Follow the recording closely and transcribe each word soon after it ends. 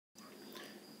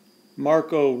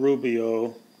Marco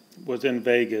Rubio was in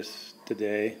Vegas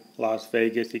today, Las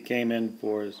Vegas. He came in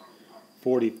for his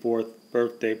 44th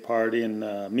birthday party,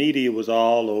 and media was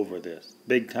all over this.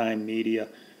 Big time media.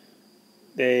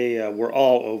 They were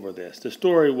all over this. The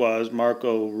story was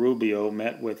Marco Rubio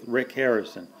met with Rick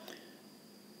Harrison,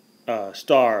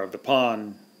 star of the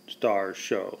Pawn Stars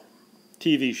show,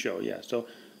 TV show, yeah. So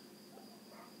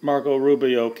Marco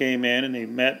Rubio came in and he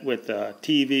met with a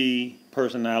TV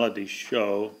personality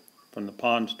show from the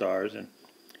Pawn Stars, and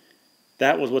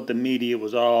that was what the media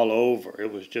was all over.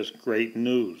 It was just great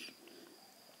news.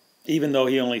 Even though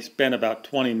he only spent about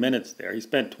 20 minutes there. He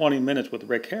spent 20 minutes with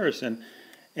Rick Harrison,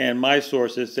 and my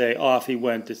sources say off he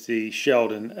went to see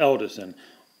Sheldon Adelson,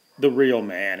 the real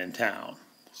man in town.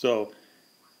 So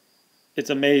it's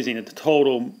amazing. It's a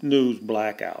total news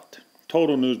blackout.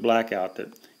 Total news blackout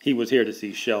that he was here to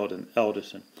see Sheldon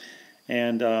Adelson.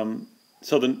 And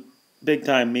so the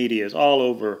big-time media is all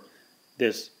over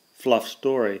this fluff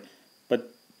story.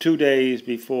 But 2 days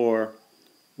before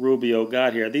Rubio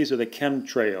got here, these are the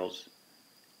chemtrails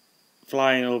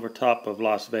flying over top of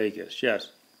Las Vegas.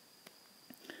 Yes,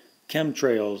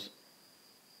 chemtrails,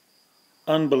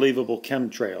 unbelievable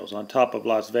chemtrails on top of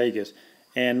Las Vegas.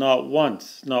 And not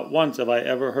once have I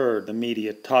ever heard the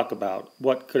media talk about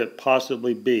what could it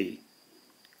possibly be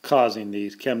causing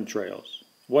these chemtrails.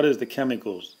 What is the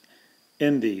chemicals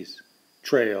in these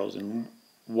trails, and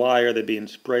why are they being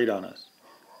sprayed on us?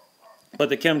 But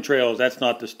the chemtrails, that's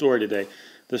not the story today.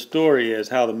 The story is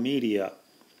how the media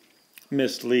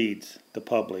misleads the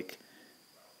public.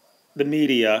 The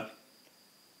media,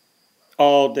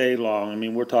 all day long, I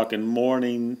mean, we're talking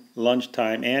morning,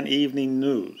 lunchtime, and evening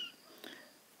news.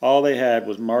 All they had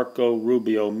was Marco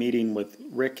Rubio meeting with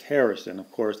Rick Harrison,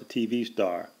 of course, the TV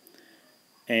star.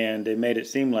 And they made it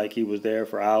seem like he was there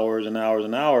for hours and hours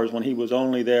and hours when he was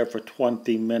only there for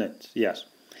 20 minutes. Yes,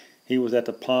 he was at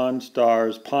the Pawn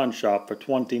Stars pawn shop for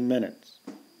 20 minutes.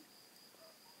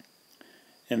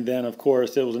 And then, of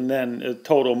course, it was a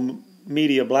total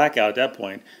media blackout at that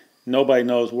point. Nobody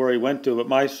knows where he went to, but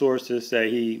my sources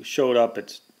say he showed up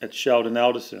at Sheldon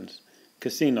Adelson's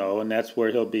casino, and that's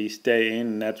where he'll be staying,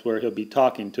 and that's where he'll be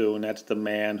talking to, and that's the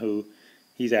man who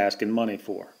he's asking money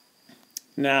for.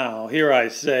 Now, here I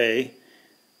say,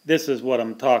 this is what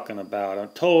I'm talking about, a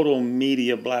total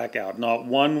media blackout. Not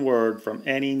one word from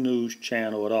any news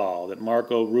channel at all that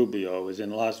Marco Rubio is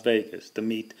in Las Vegas to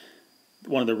meet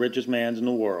one of the richest men in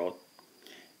the world,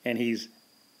 and he's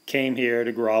came here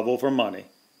to grovel for money.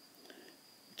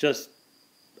 Just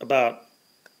about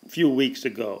a few weeks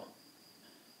ago,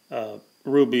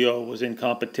 Rubio was in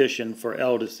competition for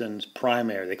Adelson's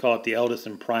primary. They call it the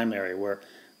Adelson primary, where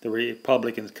the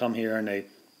Republicans come here and they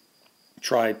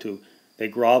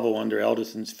grovel under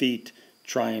Adelson's feet,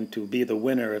 trying to be the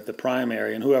winner of the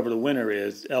primary. And whoever the winner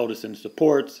is, Adelson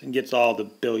supports and gets all the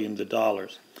billions of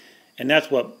dollars. And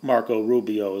that's what Marco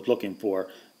Rubio is looking for,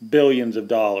 billions of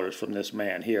dollars from this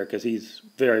man here, because he's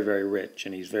very, very rich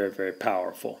and he's very, very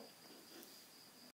powerful.